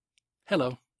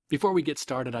Hello. Before we get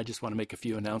started, I just want to make a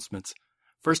few announcements.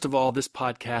 First of all, this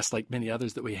podcast, like many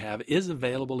others that we have, is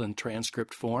available in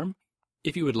transcript form.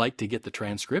 If you would like to get the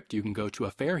transcript, you can go to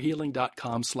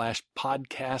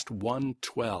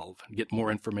affairhealing.com/podcast112 and get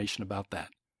more information about that.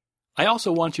 I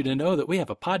also want you to know that we have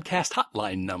a podcast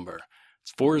hotline number.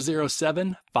 It's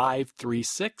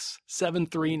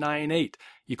 407-536-7398.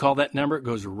 You call that number, it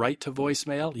goes right to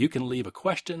voicemail. You can leave a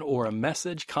question or a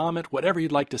message, comment, whatever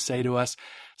you'd like to say to us.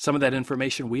 Some of that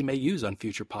information we may use on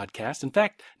future podcasts. In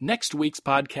fact, next week's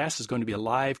podcast is going to be a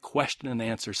live question and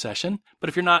answer session. But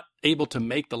if you're not able to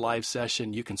make the live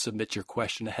session, you can submit your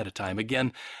question ahead of time.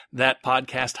 Again, that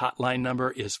podcast hotline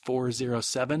number is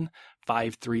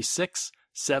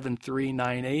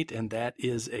 407-536-7398, and that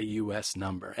is a U.S.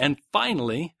 number. And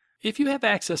finally, if you have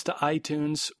access to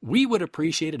iTunes, we would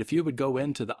appreciate it if you would go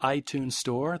into the iTunes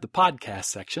store, the podcast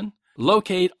section,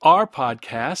 locate our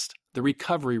podcast, The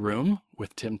Recovery Room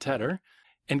with Tim Tedder,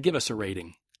 and give us a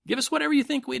rating. Give us whatever you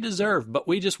think we deserve, but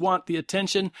we just want the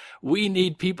attention. We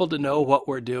need people to know what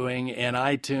we're doing, and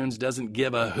iTunes doesn't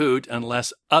give a hoot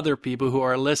unless other people who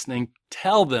are listening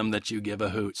tell them that you give a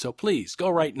hoot. So please go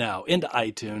right now into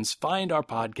iTunes, find our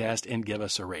podcast, and give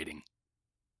us a rating.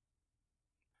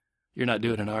 You're not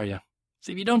doing it, are you?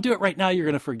 See, if you don't do it right now, you're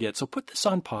going to forget. So put this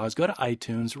on pause, go to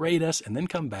iTunes, rate us, and then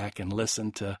come back and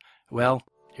listen to, well,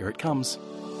 here it comes.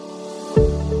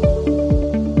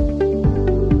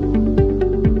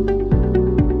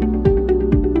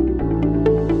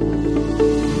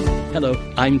 Hello,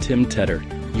 I'm Tim Tedder,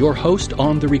 your host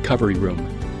on The Recovery Room,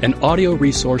 an audio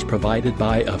resource provided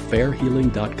by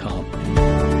affairhealing.com.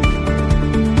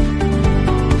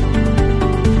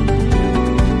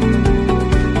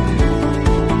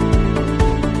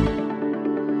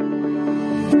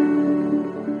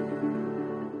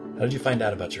 How did you find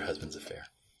out about your husband's affair?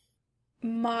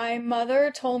 My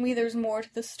mother told me there's more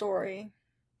to the story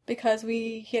because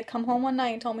he had come home one night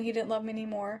and told me he didn't love me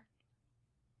anymore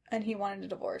and he wanted a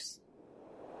divorce.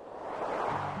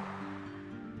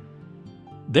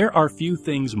 There are few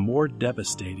things more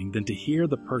devastating than to hear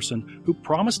the person who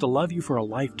promised to love you for a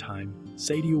lifetime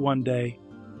say to you one day,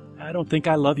 "I don't think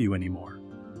I love you anymore."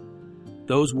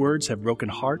 Those words have broken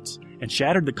hearts and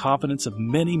shattered the confidence of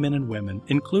many men and women,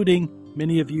 including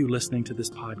many of you listening to this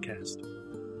podcast.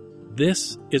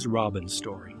 This is Robin's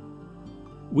story.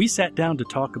 We sat down to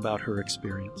talk about her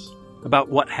experience, about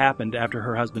what happened after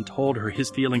her husband told her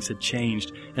his feelings had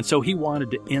changed, and so he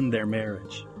wanted to end their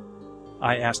marriage.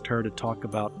 I asked her to talk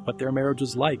about what their marriage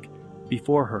was like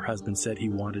before her husband said he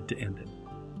wanted to end it.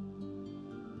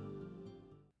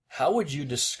 How would you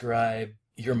describe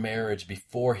your marriage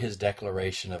before his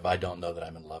declaration of, "I don't know that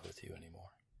I'm in love with you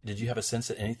anymore"? Did you have a sense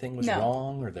that anything was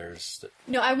wrong, or there's...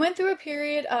 No, I went through a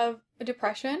period of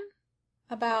depression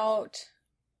about,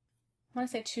 I want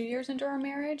to say 2 years into our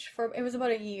marriage. It was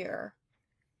about a year.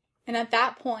 And at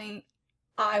that point,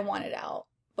 I wanted out,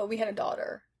 but we had a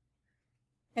daughter.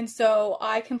 And so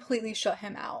I completely shut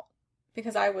him out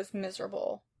because I was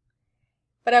miserable.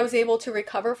 But I was able to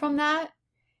recover from that.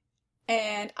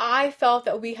 And I felt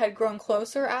that we had grown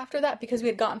closer after that because we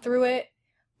had gotten through it.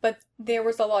 But there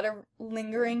was a lot of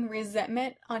lingering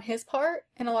resentment on his part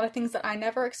and a lot of things that I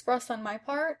never expressed on my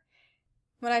part.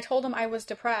 When I told him I was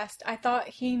depressed, I thought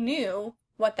he knew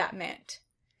what that meant.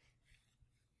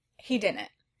 He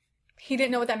didn't. He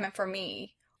didn't know what that meant for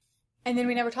me. And then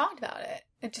we never talked about it.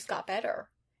 It just got better.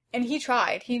 And he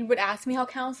tried. He would ask me how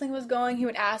counseling was going. He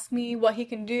would ask me what he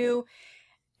can do.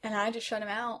 And I just shut him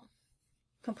out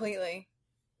completely.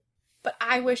 But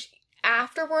I wish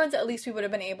afterwards, at least we would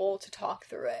have been able to talk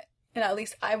through it. And at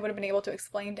least I would have been able to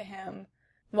explain to him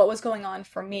what was going on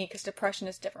for me, because depression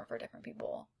is different for different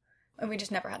people. And we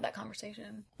just never had that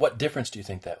conversation. What difference do you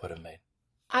think that would have made?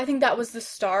 I think that was the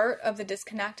start of the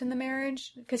disconnect in the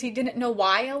marriage, because he didn't know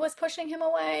why I was pushing him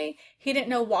away. He didn't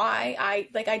know why I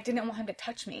didn't want him to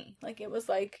touch me. Like, it was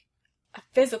like a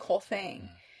physical thing.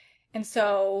 And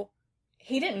so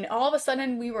he didn't. All of a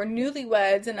sudden, we were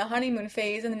newlyweds in a honeymoon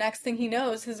phase, and the next thing he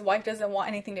knows, his wife doesn't want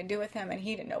anything to do with him, and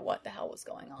he didn't know what the hell was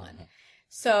going on.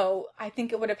 So I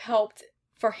think it would have helped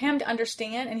for him to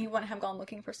understand, and he wouldn't have gone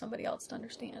looking for somebody else to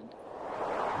understand.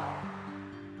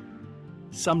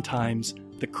 Sometimes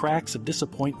the cracks of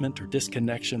disappointment or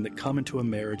disconnection that come into a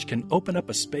marriage can open up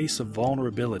a space of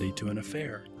vulnerability to an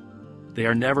affair. They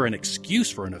are never an excuse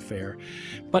for an affair,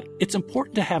 but it's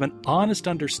important to have an honest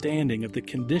understanding of the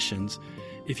conditions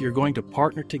if you're going to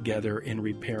partner together in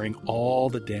repairing all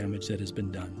the damage that has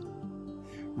been done.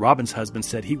 Robin's husband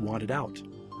said he wanted out,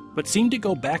 but seemed to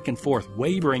go back and forth,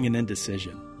 wavering in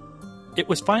indecision. It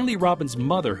was finally Robin's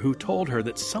mother who told her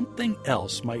that something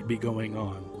else might be going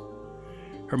on.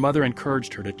 her mother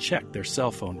encouraged her to check their cell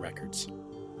phone records.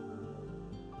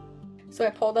 So I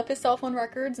pulled up his cell phone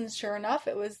records, and sure enough,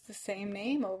 it was the same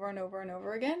name over and over and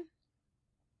over again.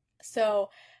 So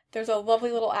there's a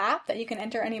lovely little app that you can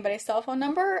enter anybody's cell phone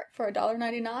number for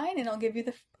 $1.99, and it'll give you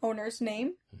the owner's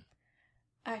name.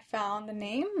 I found the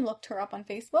name, looked her up on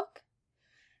Facebook,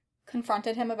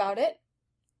 confronted him about it.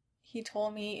 He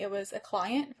told me it was a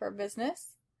client for a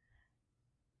business.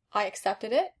 I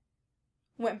accepted it,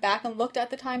 went back and looked at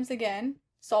the times again,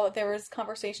 saw that there was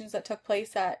conversations that took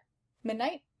place at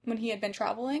midnight when he had been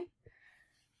traveling,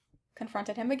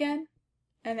 confronted him again,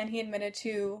 and then he admitted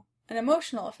to an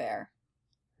emotional affair,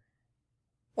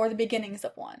 or the beginnings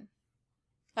of one.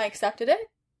 I accepted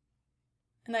it,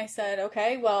 and I said,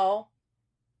 okay, well,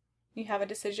 you have a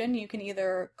decision. You can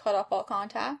either cut off all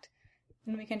contact,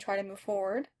 and we can try to move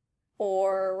forward,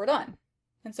 or we're done.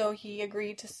 And so he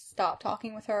agreed to stop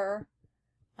talking with her.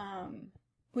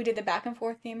 We did the back and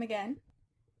forth game again.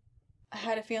 I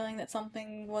had a feeling that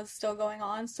something was still going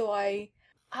on, so I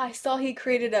saw he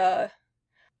created a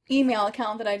email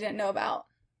account that I didn't know about.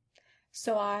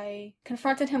 So I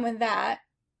confronted him with that,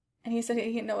 and he said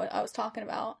he didn't know what I was talking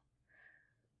about.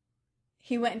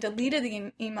 He went and deleted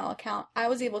the email account. I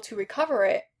was able to recover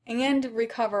it and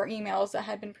recover emails that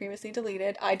had been previously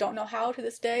deleted. I don't know how to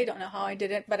this day, don't know how I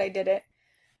did it, but I did it.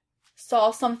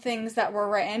 Saw some things that were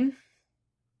written.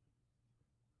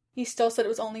 He still said it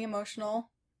was only emotional,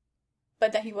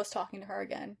 but that he was talking to her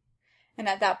again. And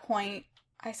at that point,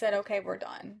 I said, okay, we're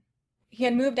done. He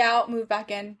had moved out, moved back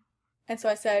in, and so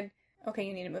I said, okay,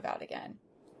 you need to move out again.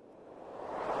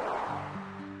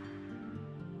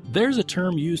 There's a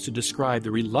term used to describe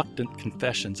the reluctant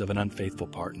confessions of an unfaithful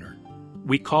partner.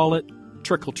 We call it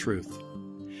Trickle Truth.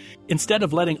 Instead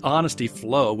of letting honesty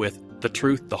flow with the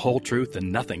truth, the whole truth,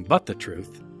 and nothing but the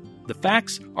truth, the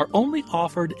facts are only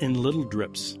offered in little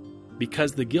drips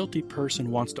because the guilty person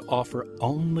wants to offer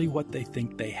only what they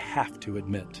think they have to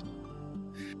admit.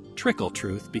 Trickle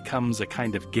Truth becomes a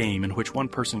kind of game in which one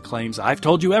person claims, I've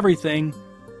told you everything,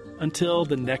 until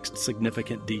the next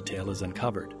significant detail is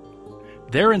uncovered.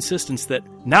 Their insistence that,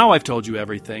 now I've told you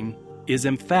everything, is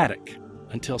emphatic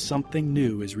until something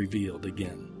new is revealed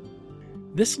again.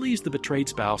 This leaves the betrayed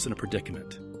spouse in a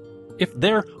predicament. If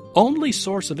their only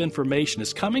source of information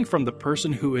is coming from the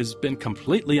person who has been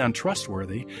completely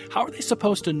untrustworthy, how are they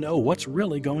supposed to know what's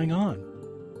really going on?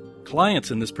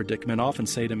 Clients in this predicament often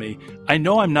say to me, I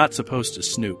know I'm not supposed to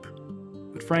snoop,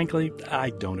 but frankly, I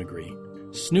don't agree.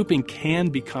 Snooping can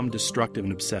become destructive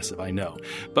and obsessive, I know.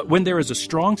 But when there is a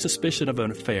strong suspicion of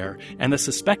an affair and the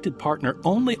suspected partner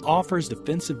only offers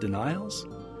defensive denials,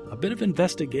 a bit of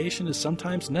investigation is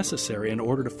sometimes necessary in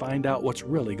order to find out what's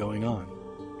really going on.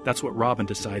 That's what Robin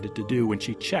decided to do when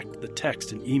she checked the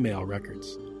text and email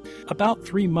records. About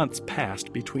 3 months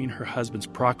passed between her husband's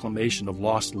proclamation of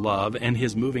lost love and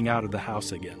his moving out of the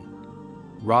house again.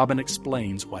 Robin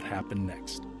explains what happened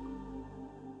next.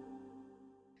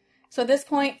 So at this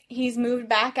point, he's moved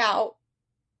back out,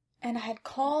 and I had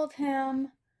called him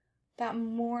that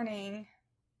morning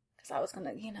because I was going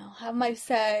to, have my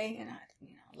say, and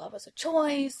love is a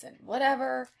choice and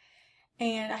whatever.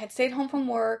 And I had stayed home from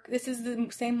work. This is the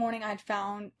same morning I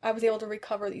was able to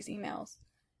recover these emails.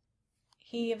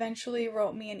 He eventually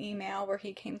wrote me an email where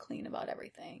he came clean about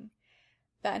everything.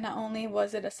 That not only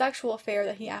was it a sexual affair,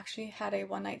 that he actually had a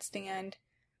one-night stand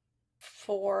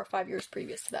 4 or 5 years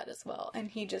previous to that as well.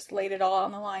 And he just laid it all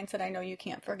on the line, said, I know you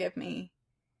can't forgive me,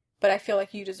 but I feel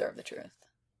like you deserve the truth.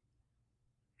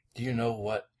 Do you know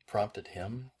what prompted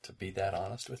him to be that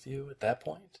honest with you at that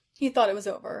point? He thought it was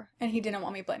over, and he didn't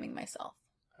want me blaming myself.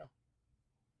 Oh.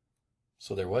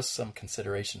 So there was some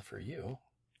consideration for you.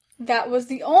 That was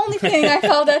the only thing I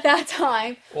felt at that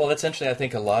time. Well, that's interesting. I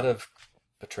think a lot of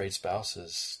betrayed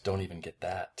spouses don't even get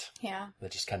that. Yeah. They're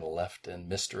just kind of left in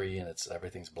mystery, and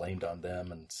everything's blamed on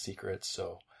them and secrets.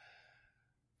 So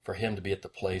for him to be at the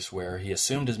place where he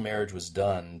assumed his marriage was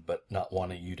done, but not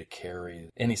wanting you to carry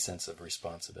any sense of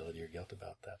responsibility or guilt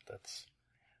about that,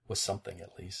 was something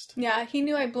at least. Yeah, he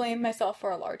knew I blamed myself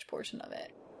for a large portion of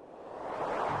it.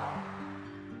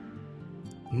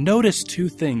 Notice 2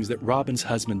 things that Robin's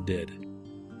husband did.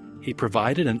 He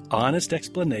provided an honest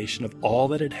explanation of all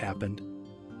that had happened,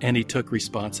 and he took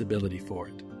responsibility for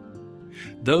it.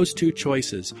 Those 2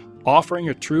 choices, offering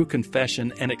a true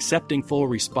confession and accepting full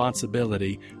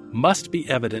responsibility, must be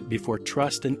evident before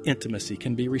trust and intimacy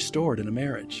can be restored in a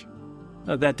marriage.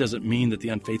 Now, that doesn't mean that the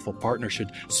unfaithful partner should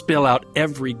spill out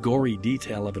every gory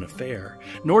detail of an affair,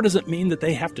 nor does it mean that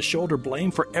they have to shoulder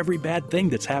blame for every bad thing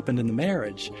that's happened in the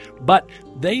marriage. But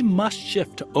they must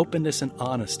shift to openness and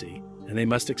honesty, and they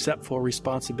must accept full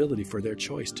responsibility for their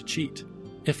choice to cheat.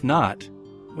 If not,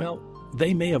 well,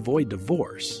 they may avoid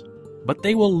divorce, but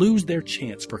they will lose their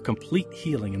chance for complete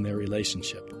healing in their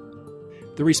relationship.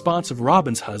 The response of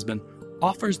Robin's husband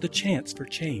offers the chance for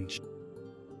change.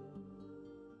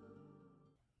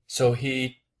 So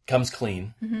he comes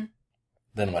clean. Mm-hmm.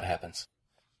 Then what happens?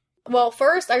 Well,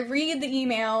 first I read the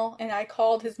email and I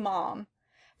called his mom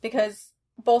because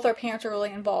both our parents were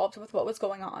really involved with what was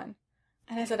going on.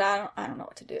 And I said, I don't know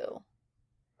what to do.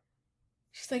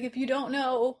 She's like, if you don't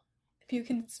know if you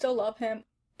can still love him,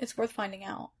 it's worth finding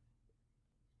out.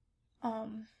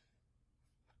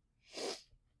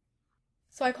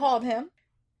 So I called him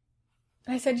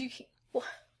and I said, you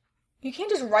can't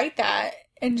just write that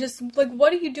and just, like,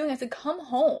 what are you doing? I said, come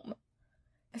home.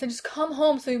 I said, just come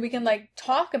home so we can, like,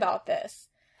 talk about this.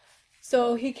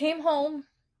 So he came home.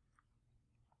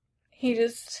 He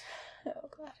just, oh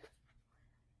God.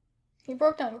 He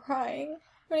broke down crying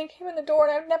when he came in the door,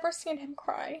 and I've never seen him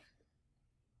cry.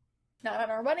 Not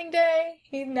on our wedding day.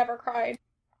 He never cried.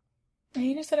 And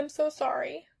he just said, I'm so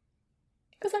sorry.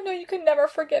 Because I know you could never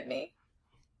forgive me.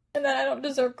 And that I don't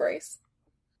deserve grace.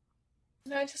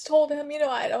 And I just told him,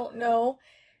 I don't know.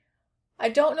 I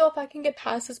don't know if I can get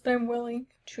past this, but I'm willing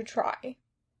to try.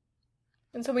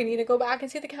 And so we need to go back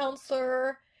and see the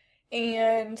counselor.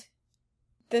 And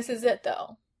this is it,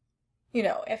 though.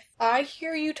 If I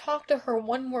hear you talk to her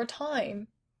one more time,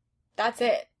 that's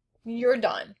it. You're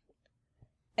done.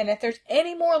 And if there's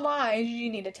any more lies,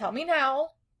 you need to tell me now,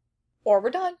 or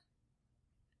we're done.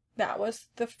 That was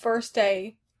the first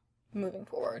day moving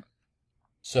forward.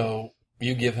 So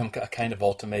you give him a kind of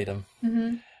ultimatum.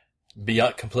 Mm-hmm. Be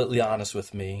completely honest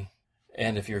with me.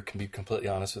 And if you can be completely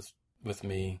honest with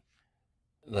me,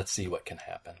 let's see what can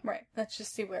happen. Right. Let's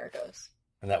just see where it goes.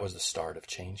 And that was the start of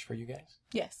change for you guys?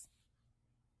 Yes.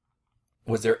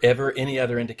 Was there ever any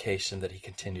other indication that he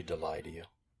continued to lie to you?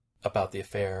 About the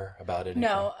affair? About anything?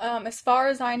 No. As far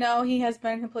as I know, he has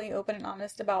been completely open and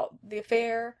honest about the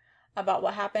affair, about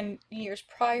what happened years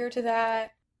prior to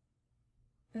that.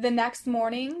 The next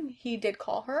morning, he did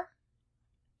call her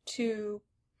to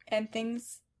end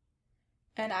things,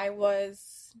 and I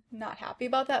was not happy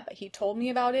about that, but he told me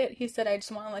about it. He said, I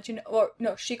just want to let you know, or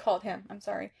no, she called him, I'm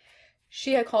sorry.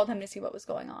 She had called him to see what was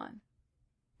going on.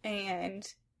 And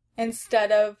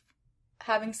instead of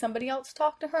having somebody else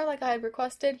talk to her like I had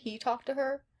requested, he talked to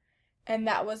her, and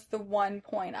that was the one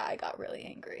point I got really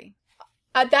angry.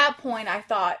 At that point, I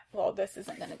thought, well, this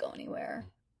isn't going to go anywhere.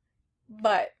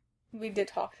 But we did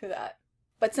talk through that.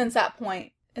 But since that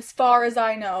point, as far as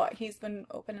I know, he's been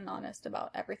open and honest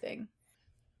about everything.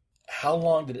 How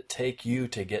long did it take you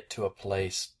to get to a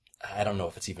place, I don't know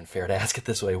if it's even fair to ask it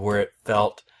this way, where it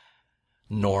felt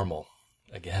normal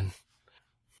again?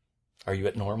 Are you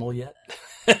at normal yet?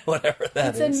 Whatever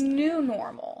that is. It's a new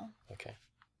normal. Okay.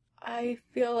 I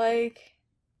feel like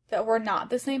that we're not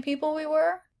the same people we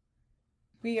were.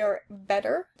 We are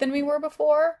better than we were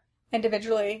before,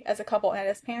 individually, as a couple, and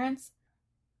as parents.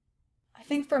 I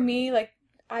think for me,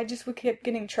 I just would keep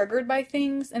getting triggered by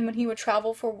things, and when he would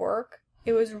travel for work,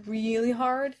 it was really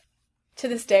hard. To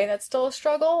this day, that's still a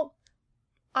struggle.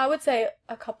 I would say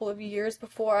a couple of years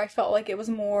before, I felt like it was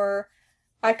more,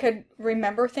 I could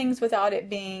remember things without it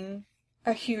being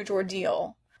a huge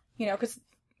ordeal. Because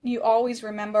you always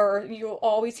remember, you'll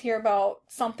always hear about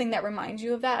something that reminds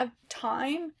you of that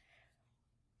time,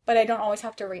 but I don't always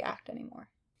have to react anymore.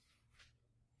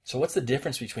 So what's the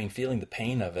difference between feeling the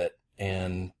pain of it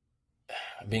and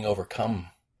being overcome?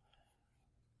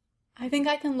 I think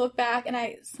I can look back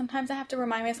and sometimes I have to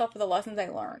remind myself of the lessons I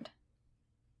learned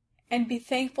and be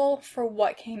thankful for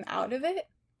what came out of it,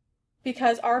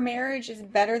 because our marriage is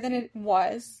better than it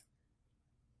was.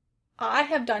 I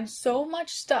have done so much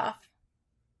stuff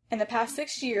in the past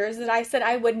 6 years that I said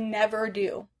I would never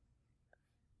do.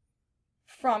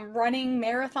 From running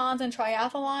marathons and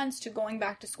triathlons to going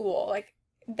back to school.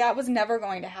 That was never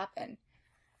going to happen.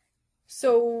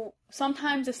 So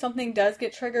sometimes if something does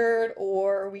get triggered,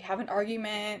 or we have an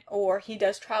argument, or he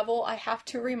does travel, I have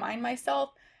to remind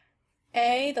myself,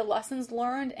 A, the lessons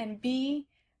learned, and B,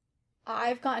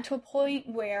 I've gotten to a point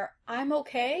where I'm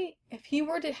okay. If he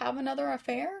were to have another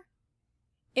affair,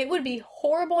 it would be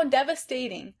horrible and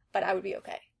devastating, but I would be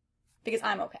okay. Because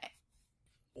I'm okay.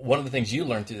 One of the things you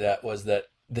learned through that was that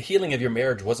the healing of your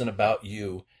marriage wasn't about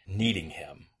you needing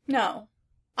him. No.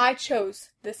 I chose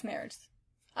this marriage.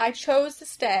 I chose to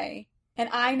stay, and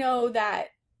I know that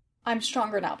I'm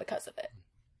stronger now because of it.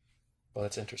 Well,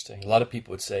 that's interesting. A lot of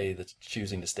people would say that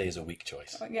choosing to stay is a weak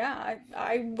choice. Yeah,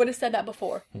 I would have said that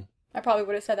before. I probably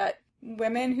would have said that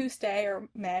women who stay, or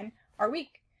men, are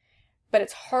weak. But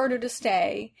it's harder to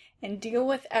stay and deal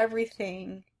with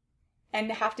everything and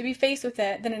to have to be faced with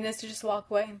it than it is to just walk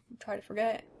away and try to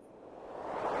forget.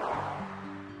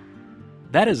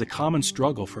 That is a common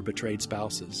struggle for betrayed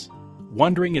spouses,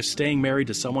 wondering if staying married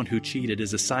to someone who cheated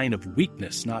is a sign of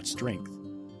weakness, not strength.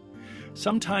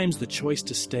 Sometimes the choice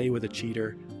to stay with a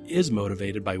cheater is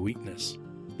motivated by weakness.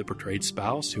 The betrayed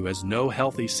spouse, who has no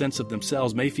healthy sense of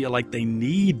themselves, may feel like they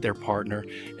need their partner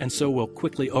and so will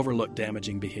quickly overlook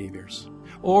damaging behaviors.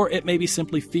 Or it may be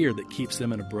simply fear that keeps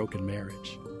them in a broken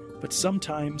marriage. But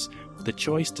sometimes the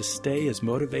choice to stay is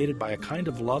motivated by a kind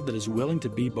of love that is willing to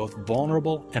be both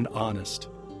vulnerable and honest.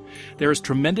 There is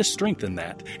tremendous strength in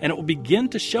that, and it will begin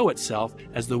to show itself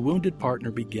as the wounded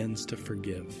partner begins to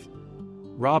forgive.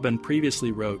 Robin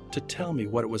previously wrote to tell me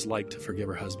what it was like to forgive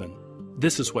her husband.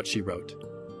 This is what she wrote.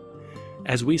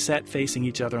 As we sat facing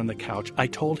each other on the couch, I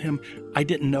told him I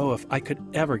didn't know if I could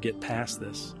ever get past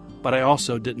this, but I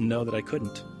also didn't know that I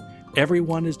couldn't.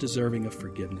 Everyone is deserving of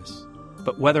forgiveness,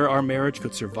 but whether our marriage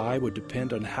could survive would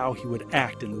depend on how he would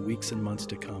act in the weeks and months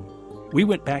to come. We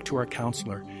went back to our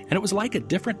counselor, and it was like a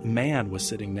different man was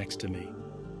sitting next to me.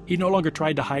 He no longer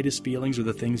tried to hide his feelings or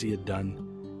the things he had done.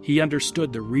 He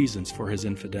understood the reasons for his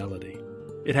infidelity.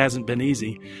 It hasn't been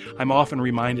easy. I'm often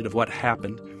reminded of what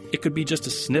happened. It could be just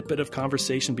a snippet of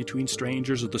conversation between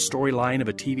strangers or the storyline of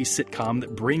a TV sitcom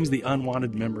that brings the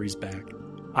unwanted memories back.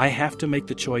 I have to make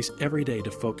the choice every day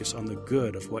to focus on the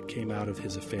good of what came out of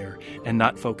his affair and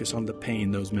not focus on the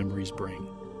pain those memories bring.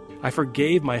 I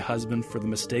forgave my husband for the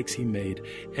mistakes he made,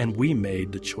 and we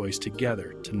made the choice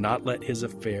together to not let his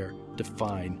affair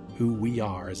define who we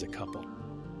are as a couple.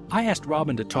 I asked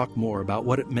Robin to talk more about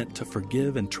what it meant to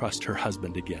forgive and trust her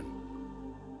husband again.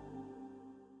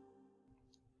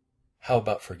 How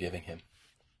about forgiving him?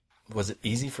 Was it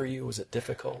easy for you? Was it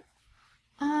difficult?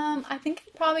 I think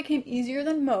it probably came easier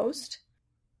than most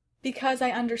because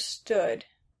I understood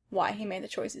why he made the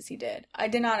choices he did. I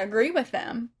did not agree with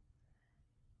them,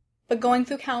 but going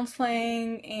through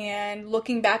counseling and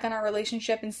looking back on our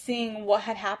relationship and seeing what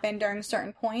had happened during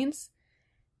certain points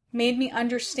made me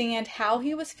understand how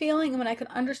he was feeling. And when I could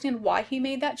understand why he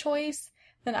made that choice,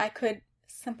 then I could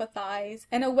sympathize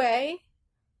in a way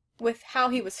with how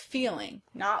he was feeling,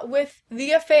 not with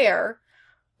the affair,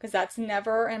 because that's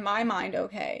never in my mind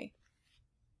okay.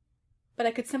 But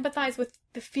I could sympathize with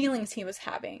the feelings he was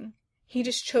having. He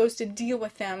just chose to deal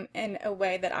with them in a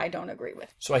way that I don't agree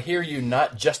with. So I hear you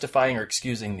not justifying or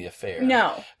excusing the affair.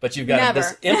 No. But you've got Never.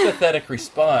 this empathetic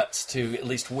response to at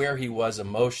least where he was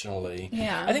emotionally.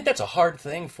 Yeah. I think that's a hard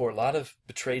thing for a lot of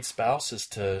betrayed spouses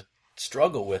to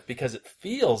struggle with, because it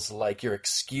feels like you're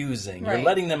excusing. Right. You're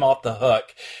letting them off the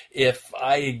hook if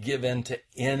I give in to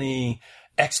any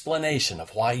explanation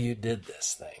of why you did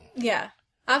this thing. Yeah,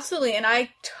 absolutely. And I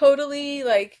totally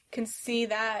can see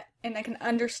that, and I can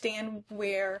understand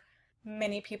where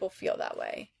many people feel that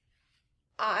way.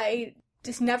 I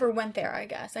just never went there, I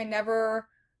guess. I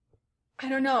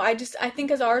don't know. I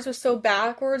think as ours was so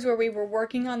backwards, where we were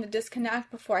working on the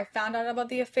disconnect before I found out about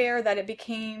the affair, that it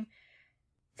became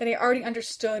that I already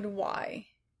understood why.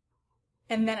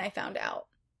 And then I found out.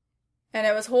 And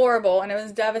it was horrible and it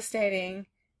was devastating,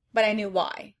 but I knew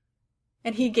why.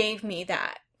 And he gave me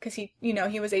that because he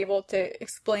was able to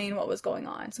explain what was going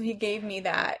on. So he gave me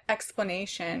that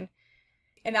explanation,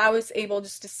 and I was able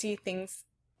just to see things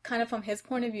kind of from his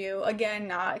point of view. Again,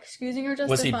 not excusing or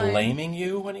justifying. Was he blaming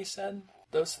you when he said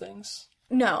those things?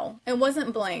 No, it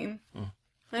wasn't blame.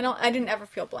 I didn't ever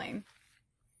feel blame.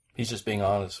 He's just being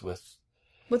honest with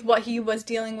what he was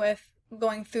dealing with,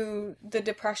 going through the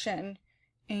depression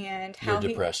and how your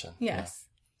depression. Yes.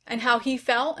 Yeah. And how he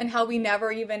felt and how we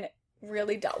never even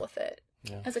really dealt with it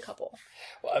as a couple.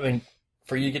 Well, I mean,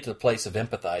 for you to get to the place of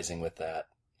empathizing with that,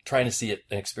 trying to see it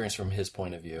and experience from his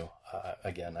point of view,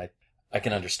 again, I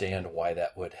can understand why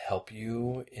that would help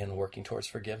you in working towards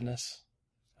forgiveness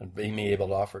and being able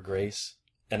to offer grace.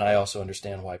 And I also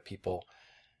understand why people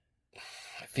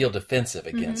feel defensive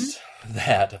against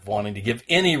that, of wanting to give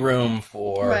any room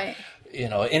for,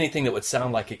 anything that would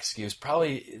sound like excuse.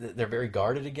 Probably they're very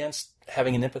guarded against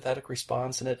having an empathetic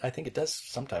response, and I think it does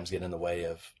sometimes get in the way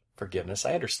of forgiveness.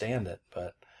 I understand it,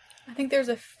 but I think there's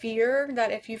a fear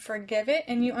that if you forgive it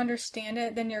and you understand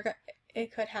it, then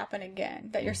it could happen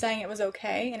again. That you're saying it was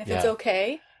okay, and if it's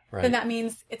okay, then that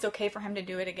means it's okay for him to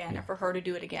do it again or for her to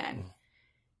do it again.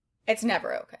 It's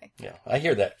never okay. Yeah, I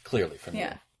hear that clearly from you.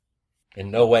 Yeah. In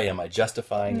no way am I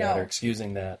justifying that or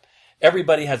excusing that.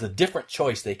 Everybody has a different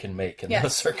choice they can make in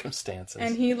those circumstances.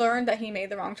 And he learned that he made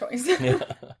the wrong choice.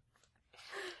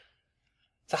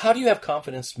 So how do you have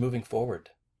confidence moving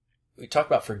forward? We talk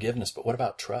about forgiveness, but what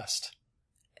about trust?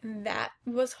 That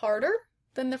was harder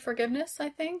than the forgiveness, I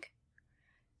think.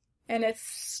 And it's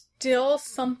still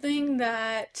something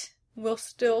that will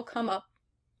still come up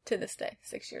to this day,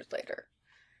 6 years later.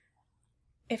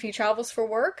 If he travels for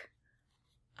work,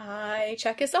 I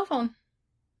check his cell phone.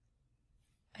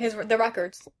 The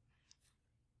records.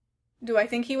 Do I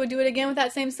think he would do it again with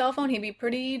that same cell phone? He'd be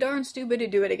pretty darn stupid to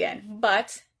do it again.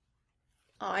 But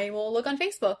I will look on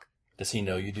Facebook. Does he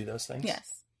know you do those things?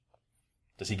 Yes.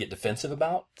 Does he get defensive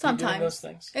about sometimes you doing those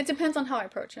things? It depends on how I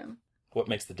approach him. What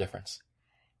makes the difference?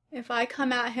 If I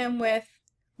come at him with,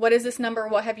 what is this number?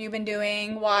 What have you been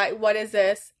doing? Why? What is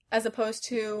this? As opposed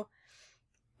to,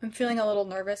 I'm feeling a little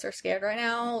nervous or scared right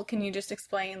now. Can you just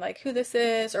explain like who this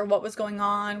is or what was going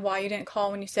on? Why you didn't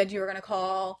call when you said you were going to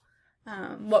call?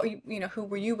 Who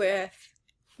were you with?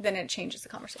 Then it changes the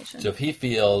conversation. So if he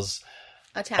feels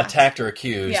attacked or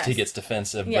accused, yes, he gets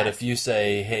defensive. Yes. But if you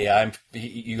say, hey,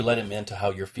 you let him into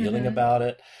how you're feeling about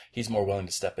it, he's more willing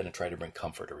to step in and try to bring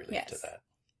comfort or relief to that.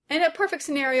 In a perfect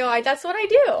scenario, that's what I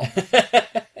do.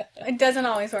 It doesn't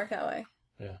always work that way.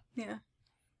 Yeah.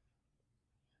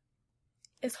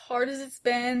 As hard as it's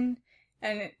been,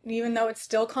 and even though it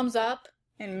still comes up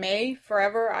and may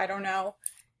forever, I don't know.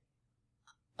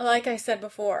 Like I said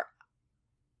before,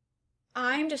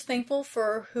 I'm just thankful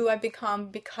for who I've become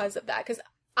because of that. Because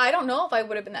I don't know if I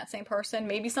would have been that same person.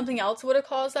 Maybe something else would have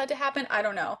caused that to happen. I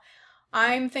don't know.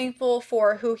 I'm thankful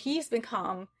for who he's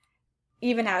become,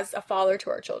 even as a father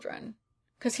to our children.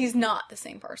 Because he's not the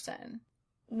same person.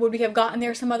 Would we have gotten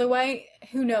there some other way?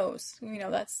 Who knows?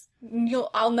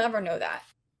 I'll never know that.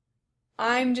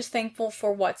 I'm just thankful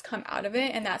for what's come out of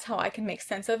it, and that's how I can make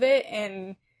sense of it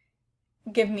and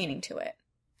give meaning to it.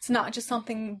 It's not just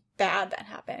something bad that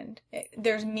happened.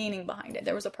 There's meaning behind it.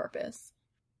 There was a purpose.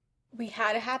 We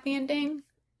had a happy ending.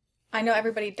 I know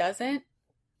everybody doesn't.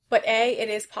 But it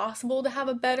is possible to have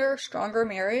a better, stronger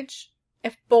marriage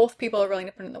if both people are willing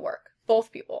to put in the work.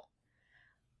 Both people.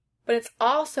 But it's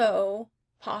also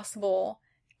possible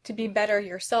to be better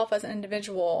yourself as an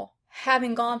individual,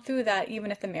 having gone through that,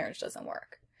 even if the marriage doesn't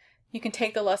work. You can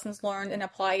take the lessons learned and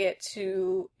apply it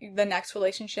to the next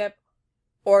relationship,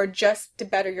 or just to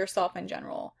better yourself in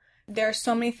general. There are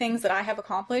so many things that I have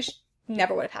accomplished,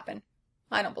 never would have happened.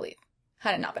 I don't believe,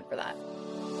 had it not been for that.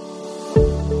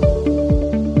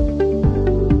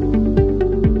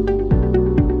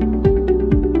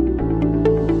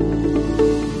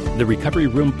 The Recovery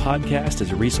Room podcast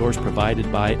is a resource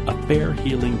provided by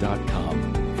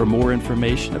affairhealing.com. For more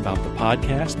information about the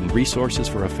podcast and resources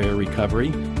for affair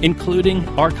recovery, including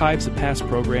archives of past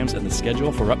programs and the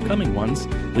schedule for upcoming ones,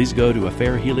 please go to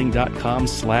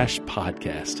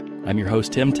affairhealing.com/podcast. I'm your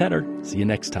host, Tim Tedder. See you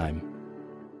next time.